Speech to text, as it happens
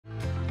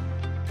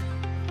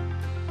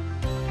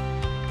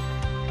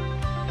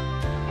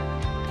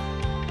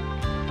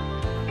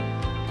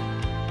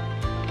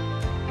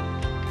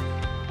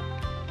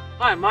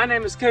Hi, my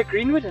name is Kurdt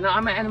Greenwood and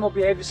I'm an animal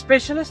behavior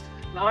specialist.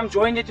 And I'm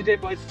joined here today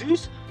by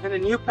Zeus and a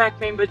new pack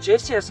member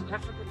Jessie, a South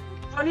African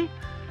collie.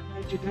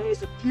 And today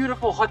is a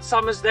beautiful hot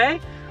summer's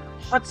day.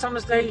 Hot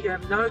summer's day, you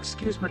have no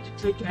excuse but to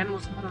take your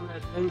animals out on an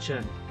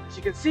adventure. As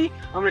you can see,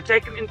 I'm going to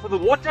take him in for the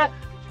water.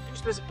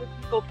 Introduce him as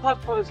a little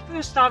pup. For his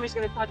first time he's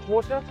going to touch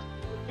water.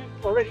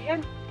 Already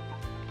in.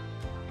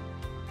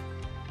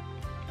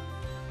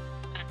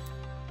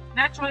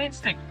 Natural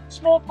instinct.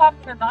 Small pup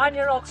and a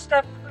 9-year-old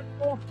step.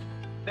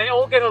 They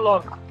all get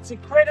along. It's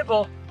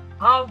incredible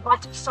how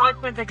much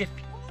excitement they get.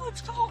 Oh,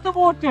 it's cold, the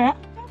water.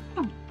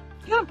 Come.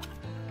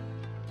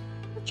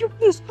 But your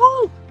face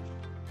cold.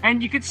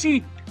 And you can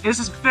see this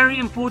is very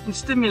important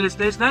stimulus.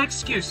 There's no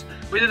excuse.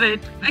 Whether they're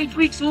 8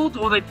 weeks old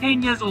or they're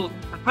 10 years old,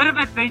 a bit of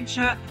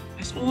adventure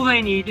is all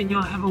they need, and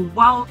you'll have a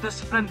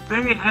well-disciplined,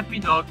 very happy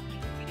dog.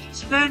 And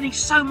he's learning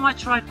so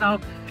much right now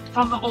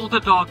from the older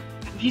dog.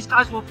 These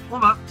guys will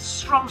form a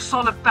strong,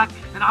 solid pack,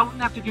 and I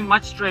wouldn't have to do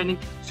much training.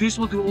 Zeus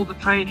will do all the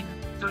training.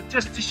 So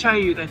just to show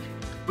you that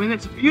when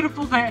it's a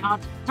beautiful day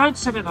out, don't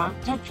sit at home.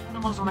 Take your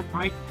animals on a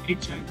great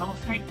adventure. They'll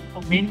thank you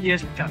for many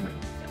years to come.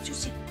 Don't you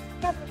see?